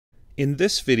In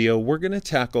this video, we're going to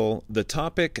tackle the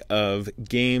topic of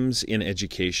games in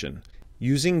education,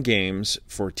 using games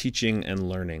for teaching and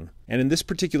learning. And in this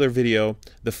particular video,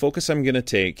 the focus I'm going to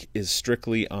take is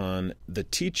strictly on the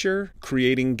teacher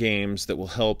creating games that will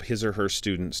help his or her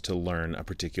students to learn a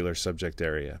particular subject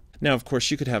area. Now, of course,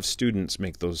 you could have students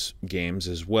make those games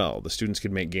as well. The students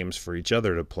could make games for each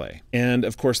other to play. And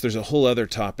of course, there's a whole other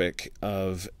topic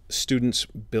of students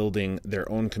building their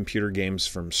own computer games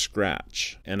from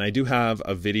scratch. And I do have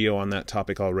a video on that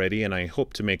topic already, and I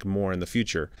hope to make more in the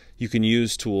future. You can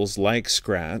use tools like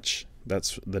Scratch.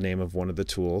 That's the name of one of the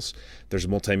tools. There's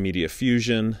Multimedia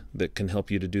Fusion that can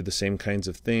help you to do the same kinds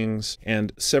of things,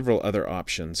 and several other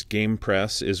options.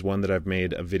 GamePress is one that I've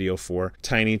made a video for.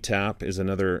 TinyTap is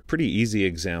another pretty easy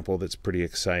example that's pretty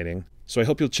exciting. So I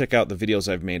hope you'll check out the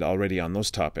videos I've made already on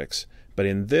those topics. But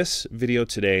in this video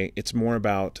today, it's more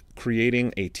about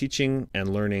creating a teaching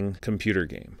and learning computer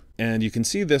game. And you can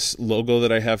see this logo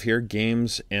that I have here,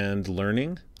 Games and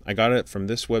Learning. I got it from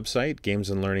this website,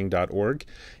 gamesandlearning.org.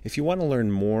 If you want to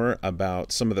learn more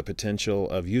about some of the potential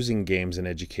of using games in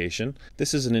education,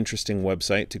 this is an interesting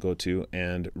website to go to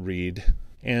and read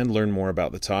and learn more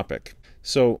about the topic.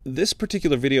 So this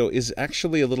particular video is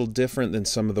actually a little different than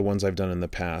some of the ones I've done in the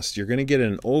past. You're going to get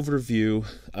an overview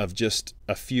of just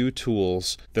a few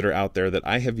tools that are out there that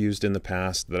I have used in the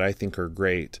past that I think are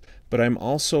great. But I'm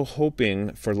also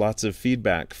hoping for lots of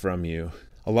feedback from you.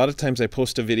 A lot of times I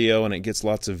post a video and it gets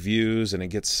lots of views and it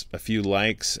gets a few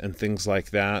likes and things like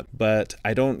that, but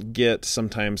I don't get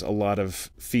sometimes a lot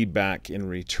of feedback in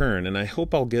return, and I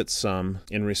hope I'll get some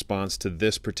in response to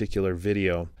this particular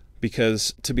video.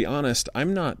 Because, to be honest,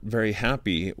 I'm not very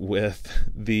happy with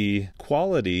the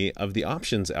quality of the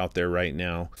options out there right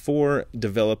now for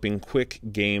developing quick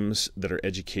games that are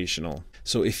educational.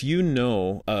 So if you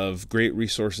know of great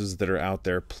resources that are out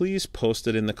there, please post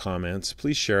it in the comments.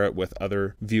 Please share it with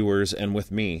other viewers and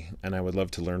with me, and I would love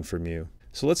to learn from you.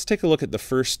 So let's take a look at the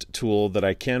first tool that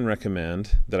I can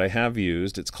recommend that I have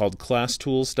used. It's called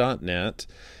ClassToolsNet.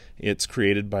 It's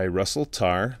created by Russell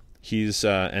Tarr. He's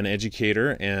an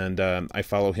educator, and I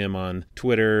follow him on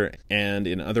Twitter and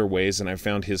in other ways, and I've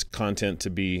found his content to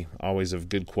be always of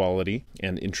good quality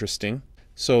and interesting.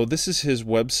 So this is his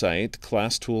website,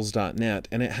 ClassToolsNet,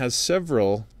 and it has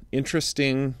several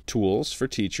interesting tools for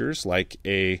teachers, like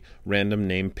a random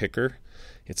name picker.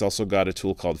 It's also got a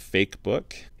tool called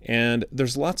Fakebook, and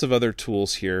there's lots of other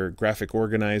tools here, graphic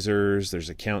organizers, there's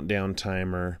a countdown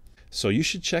timer. So you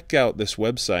should check out this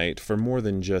website for more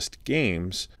than just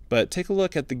games, but take a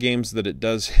look at the games that it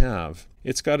does have.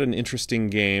 It's got an interesting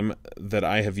game that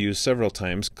I have used several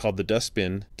times called the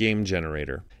Dustbin Game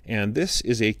Generator. And this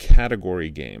is a category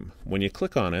game. When you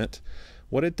click on it,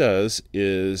 what it does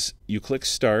is you click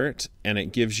Start and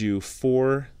it gives you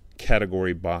 4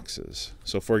 category boxes.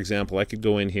 So for example, I could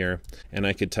go in here and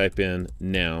I could type in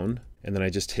noun, and then I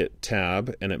just hit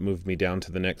tab and it moved me down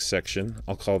to the next section.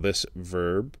 I'll call this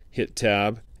verb. Hit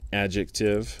tab,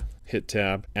 adjective, hit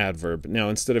tab, adverb. Now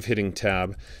instead of hitting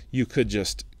tab, you could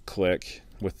just click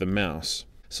with the mouse.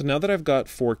 So now that I've got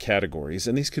 4 categories,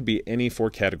 and these could be any 4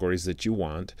 categories that you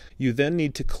want, you then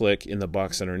need to click in the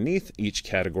box underneath each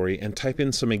category and type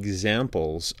in some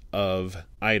examples of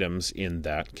items in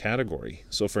that category.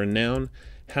 So for noun,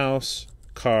 house,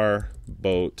 car,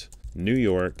 boat, New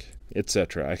York,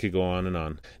 etc. I could go on and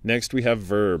on. Next we have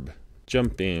verb,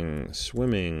 jumping,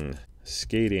 swimming,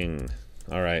 skating.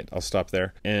 All right, I'll stop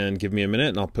there and give me a minute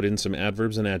and I'll put in some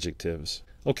adverbs and adjectives.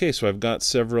 Okay, so I've got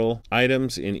several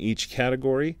items in each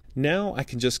category. Now I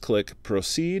can just click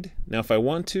proceed. Now if I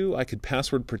want to, I could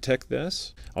password protect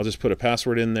this. I'll just put a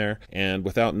password in there, and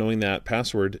without knowing that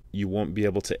password, you won't be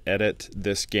able to edit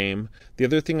this game. The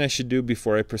other thing I should do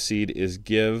before I proceed is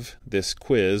give this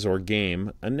quiz or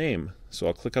game a name. So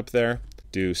I'll click up there,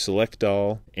 do select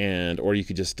all, or you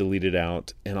could just delete it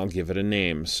out, and I'll give it a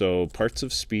name. So parts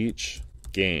of speech,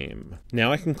 game.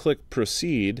 Now I can click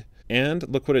proceed, and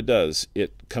look what it does.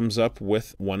 It comes up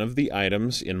with one of the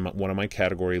items in one of my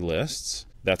category lists.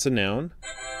 That's a noun.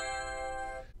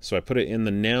 So I put it in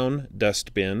the noun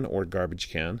dustbin or garbage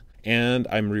can, and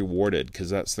I'm rewarded because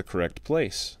that's the correct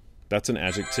place. That's an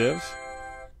adjective.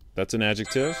 That's an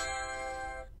adjective.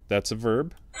 That's a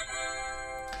verb.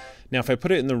 Now if I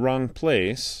put it in the wrong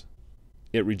place,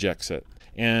 it rejects it.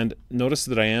 And notice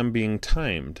that I am being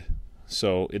timed.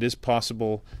 So it is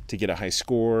possible to get a high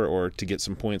score or to get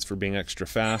some points for being extra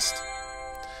fast.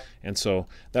 And so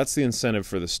that's the incentive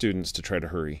for the students to try to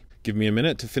hurry. Give me a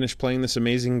minute to finish playing this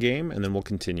amazing game and then we'll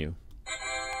continue.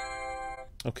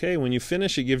 Okay, when you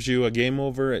finish, it gives you a game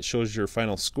over, it shows your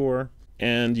final score,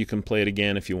 and you can play it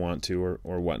again if you want to,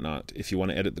 or whatnot. If you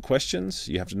want to edit the questions,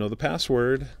 you have to know the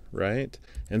password, right?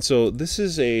 And so this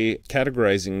is a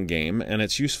categorizing game, and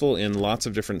it's useful in lots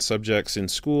of different subjects in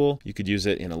school. You could use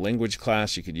it in a language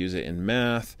class, you could use it in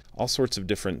math, all sorts of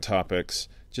different topics,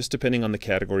 just depending on the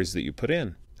categories that you put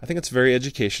in. I think it's very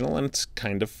educational and it's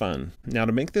kind of fun. Now,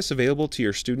 to make this available to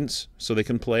your students so they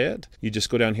can play it, you just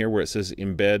go down here where it says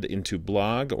embed into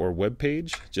blog or web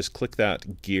page. Just click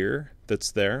that gear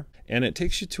that's there, and it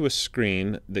takes you to a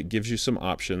screen that gives you some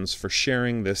options for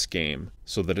sharing this game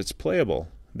so that it's playable.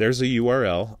 There's a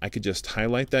URL. I could just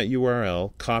highlight that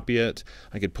URL, copy it.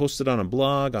 I could post it on a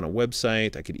blog, on a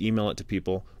website. I could email it to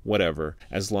people, whatever.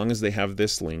 As long as they have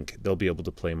this link, they'll be able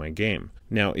to play my game.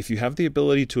 Now, if you have the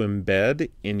ability to embed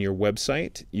in your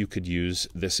website, you could use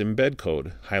this embed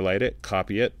code. Highlight it,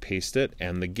 copy it, paste it,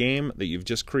 and the game that you've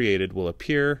just created will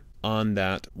appear on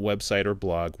that website or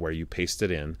blog where you paste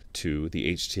it in to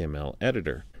the HTML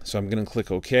editor. So I'm going to click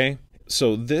OK.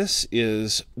 So this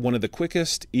is one of the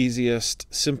quickest,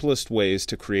 easiest, simplest ways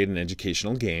to create an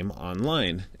educational game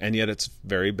online, and yet it's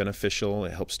very beneficial.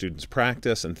 It helps students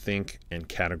practice and think and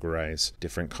categorize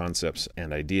different concepts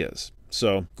and ideas.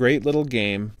 So great little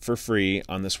game for free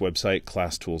on this website,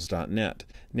 ClassToolsNet.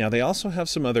 Now they also have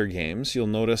some other games. You'll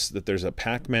notice that there's a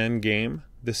Pacman game.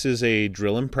 This is a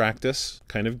drill and practice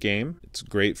kind of game. It's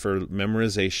great for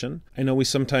memorization. I know we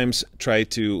sometimes try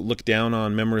to look down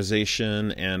on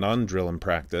memorization and on drill and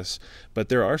practice, but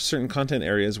there are certain content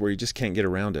areas where you just can't get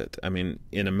around it. I mean,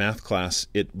 in a math class,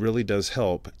 it really does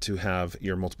help to have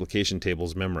your multiplication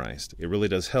tables memorized. It really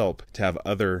does help to have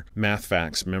other math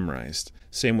facts memorized.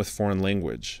 Same with foreign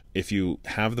language. If you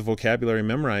have the vocabulary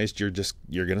memorized, you're going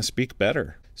to speak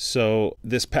better. So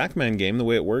this Pacman game, the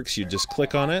way it works, you just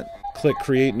click on it, click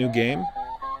Create New Game,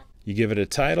 you give it a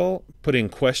title, put in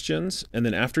questions, and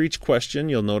then after each question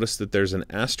you'll notice that there's an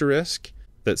asterisk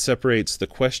that separates the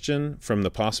question from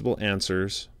the possible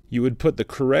answers. You would put the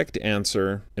correct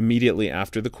answer immediately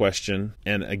after the question,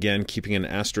 and again keeping an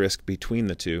asterisk between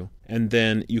the two. And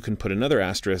then you can put another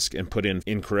asterisk and put in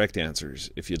incorrect answers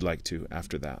if you'd like to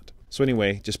after that. So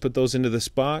anyway, just put those into this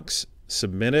box,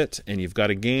 submit it, and you've got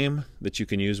a game that you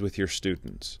can use with your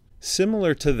students.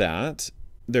 Similar to that,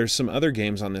 there's some other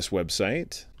games on this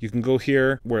website. You can go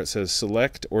here where it says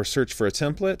select or search for a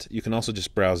template. You can also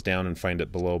just browse down and find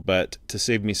it below, but to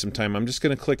save me some time, I'm just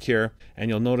going to click here, and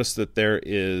you'll notice that there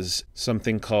is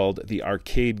something called the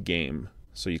arcade game.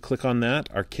 So you click on that,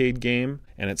 arcade game,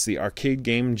 and it's the arcade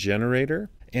game generator.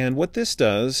 And what this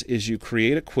does is you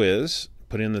create a quiz,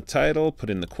 put in the title, put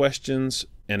in the questions,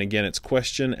 and again it's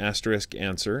question, asterisk,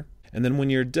 answer. And then when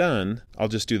you're done, I'll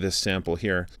just do this sample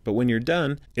here, but when you're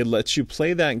done, it lets you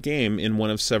play that game in one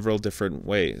of several different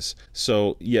ways.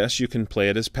 So yes, you can play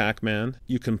it as Pacman.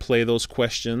 You can play those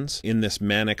questions in this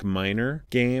Manic Miner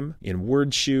game, in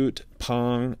Word Shoot,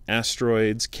 Pong,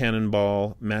 Asteroids,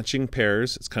 Cannonball, Matching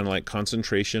Pairs. It's kind of like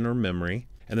concentration or memory.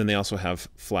 And then they also have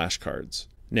flashcards.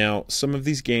 Now, some of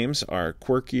these games are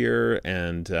quirkier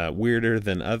and weirder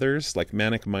than others, like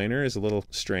Manic Miner is a little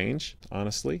strange,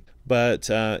 honestly, but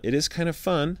it is kind of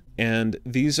fun, and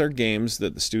these are games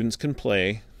that the students can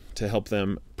play to help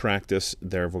them practice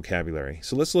their vocabulary.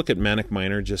 So let's look at Manic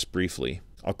Miner just briefly.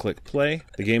 I'll click play.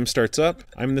 The game starts up.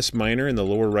 I'm this miner in the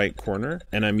lower right corner,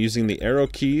 and I'm using the arrow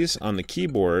keys on the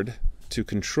keyboard to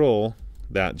control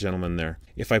that gentleman there.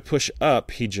 If I push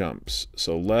up, he jumps.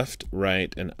 So left,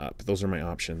 right, and up. Those are my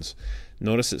options.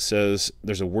 Notice it says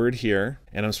there's a word here,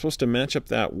 and I'm supposed to match up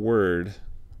that word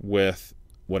with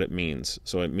what it means.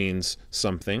 So it means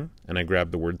something, and I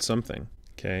grab the word something.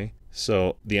 Okay,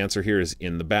 so the answer here is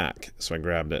in the back, so I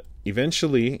grabbed it.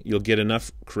 Eventually, you'll get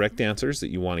enough correct answers that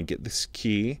you want to get this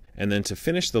key, and then to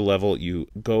finish the level, you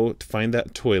go to find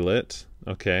that toilet,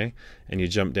 okay, and you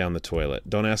jump down the toilet.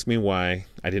 Don't ask me why.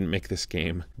 I didn't make this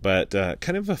game, but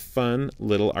kind of a fun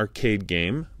little arcade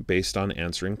game based on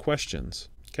answering questions.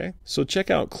 Okay, so check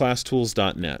out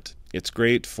ClassToolsNet. It's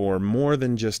great for more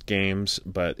than just games,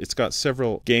 but it's got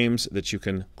several games that you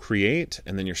can create,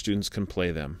 and then your students can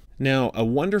play them. Now, a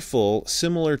wonderful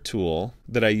similar tool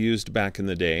that I used back in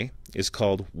the day is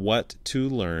called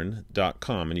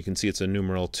whattolearn.com, and you can see it's a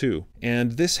numeral 2.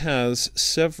 And this has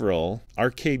several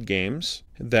arcade games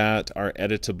that are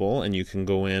editable, and you can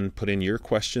go in, put in your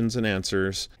questions and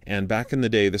answers. And back in the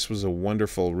day, this was a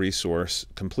wonderful resource,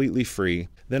 completely free.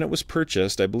 Then it was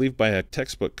purchased, I believe, by a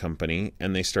textbook company,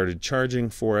 and they started charging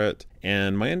for it.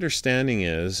 And my understanding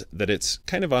is that it's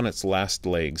kind of on its last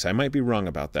legs. I might be wrong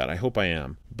about that. I hope I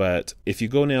am. But if you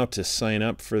go now to sign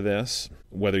up for this,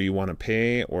 whether you want to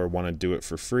pay or want to do it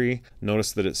for free,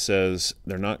 notice that it says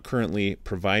they're not currently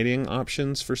providing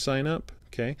options for sign up,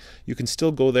 Okay, you can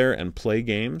still go there and play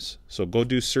games. So go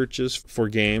do searches for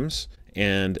games,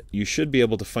 and you should be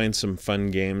able to find some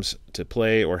fun games to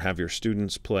play or have your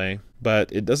students play.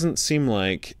 But it doesn't seem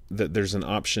like that there's an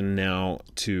option now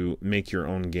to make your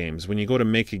own games. When you go to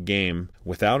make a game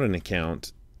without an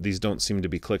account, these don't seem to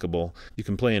be clickable. You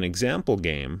can play an example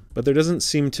game, but there doesn't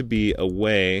seem to be a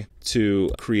way to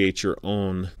create your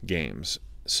own games.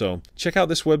 So check out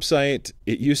this website.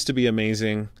 It used to be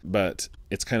amazing, but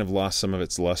it's kind of lost some of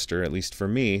its luster, at least for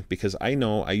me, because I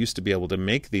know I used to be able to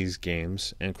make these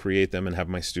games and create them and have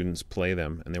my students play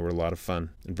them, and they were a lot of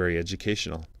fun and very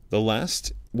educational. The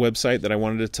last website that I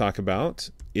wanted to talk about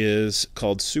is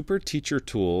called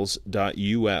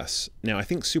superteachertools.us. Now, I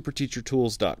think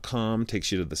superteachertools.com takes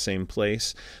you to the same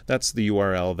place. That's the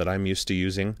URL that I'm used to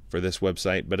using for this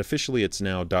website, but officially it's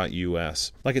now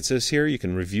 .us. Like it says here, you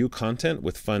can review content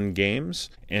with fun games,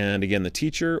 and again, the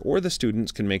teacher or the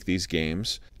students can make these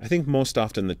games. I think most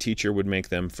often the teacher would make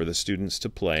them for the students to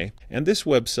play. And this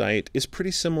website is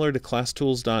pretty similar to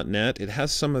ClassToolsNet. It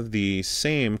has some of the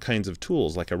same kinds of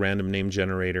tools, like a random name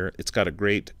generator. It's got a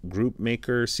great group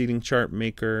maker, seating chart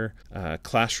maker,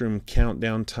 classroom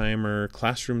countdown timer,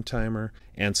 classroom timer,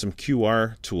 and some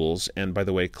QR tools. And by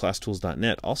the way,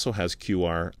 ClassTools.net also has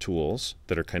QR tools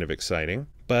that are kind of exciting.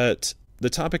 But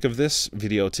the topic of this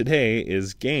video today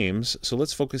is games, so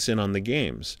let's focus in on the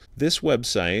games. This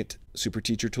website,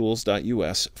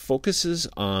 superteachertools.us, focuses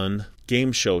on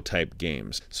game show type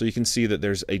games. So you can see that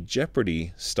there's a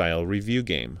Jeopardy style review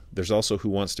game. There's also Who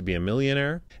Wants to Be a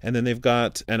Millionaire, and then they've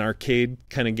got an arcade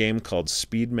kind of game called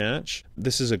Speed Match.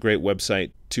 This is a great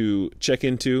website to check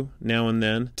into now and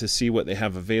then to see what they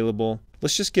have available.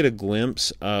 Let's just get a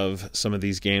glimpse of some of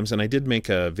these games, and I did make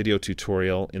a video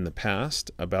tutorial in the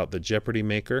past about the Jeopardy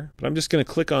maker, but I'm just going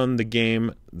to click on the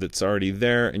game that's already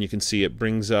there, and you can see it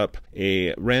brings up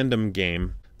a random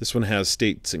game. This one has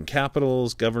states and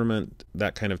capitals, government,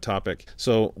 that kind of topic.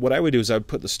 So what I would do is I would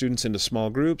put the students into small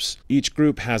groups. Each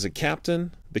group has a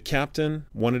captain. The captain,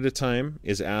 one at a time,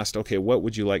 is asked, okay, what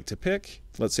would you like to pick?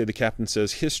 Let's say the captain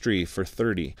says history for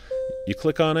 30. You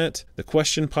click on it, the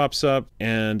question pops up,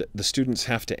 and the students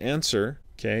have to answer.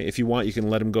 Okay, if you want, you can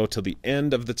let them go till the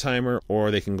end of the timer, or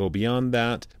they can go beyond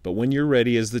that. But when you're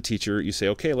ready as the teacher, you say,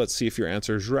 okay, let's see if your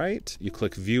answer is right. You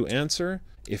click View Answer.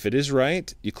 If it is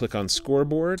right, you click on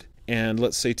Scoreboard. And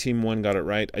let's say Team 1 got it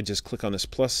right. I just click on this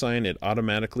plus sign. It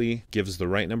automatically gives the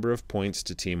right number of points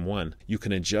to Team 1. You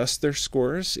can adjust their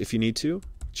scores if you need to,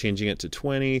 changing it to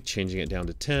 20, changing it down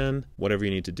to 10, whatever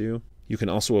you need to do. You can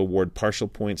also award partial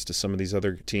points to some of these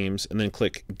other teams, and then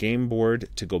click Game Board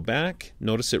to go back.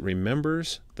 Notice it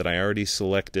remembers that I already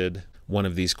selected one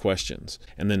of these questions,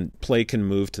 and then play can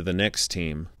move to the next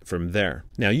team from there.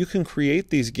 Now you can create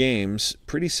these games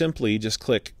pretty simply. Just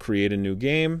click Create a New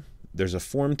Game. There's a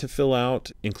form to fill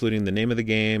out, including the name of the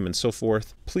game and so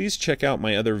forth. Please check out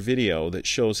my other video that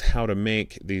shows how to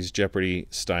make these Jeopardy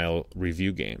style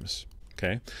review games.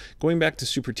 Okay. Going back to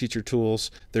Super Teacher Tools,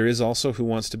 there is also Who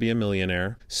Wants to Be a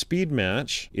Millionaire. Speed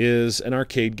Match is an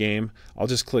arcade game. I'll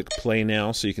just click play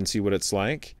now so you can see what it's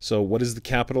like. So what is the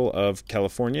capital of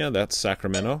California? That's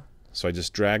Sacramento. So I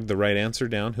just dragged the right answer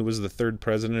down. Who was the third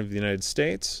president of the United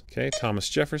States? Okay, Thomas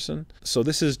Jefferson. So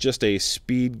this is just a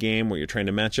speed game where you're trying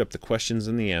to match up the questions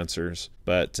and the answers,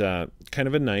 but kind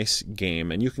of a nice game.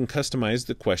 And you can customize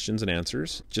the questions and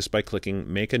answers just by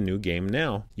clicking Make a New Game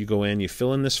Now. You go in, you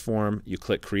fill in this form, you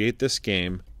click Create This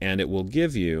Game, and it will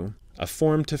give you a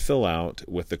form to fill out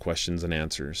with the questions and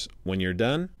answers. When you're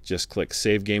done, just click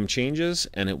Save Game Changes,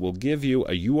 and it will give you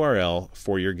a URL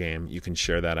for your game. You can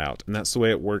share that out. And that's the way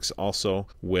it works also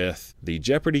with the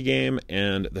Jeopardy game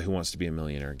and the Who Wants to Be a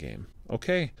Millionaire game.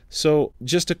 Okay, so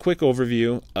just a quick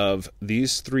overview of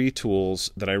these three tools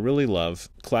that I really love.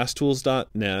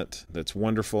 ClassTools.net, that's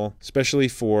wonderful, especially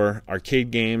for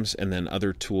arcade games, and then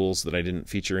other tools that I didn't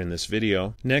feature in this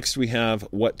video. Next we have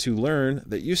What to Learn,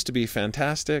 that used to be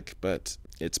fantastic, but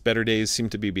its better days seem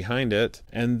to be behind it.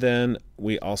 And then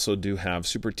we also do have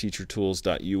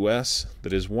superteachertools.us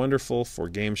that is wonderful for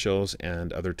game shows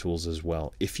and other tools as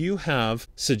well. If you have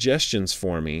suggestions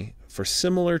for me for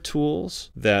similar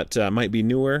tools that might be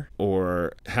newer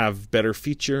or have better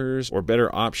features or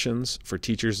better options for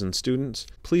teachers and students,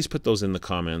 please put those in the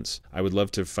comments. I would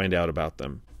love to find out about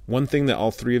them. One thing that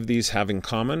all three of these have in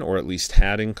common, or at least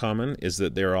had in common, is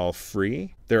that they're all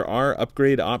free. There are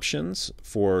upgrade options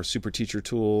for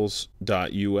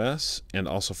superteachertools.us and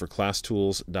also for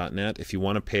ClassToolsNet. If you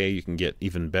want to pay, you can get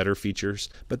even better features,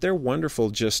 but they're wonderful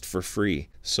just for free.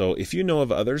 So if you know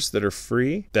of others that are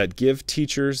free, that give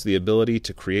teachers the ability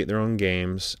to create their own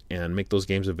games and make those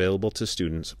games available to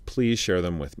students, please share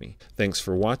them with me. Thanks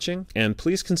for watching, and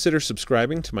please consider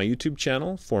subscribing to my YouTube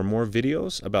channel for more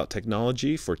videos about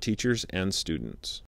technology for teachers and students.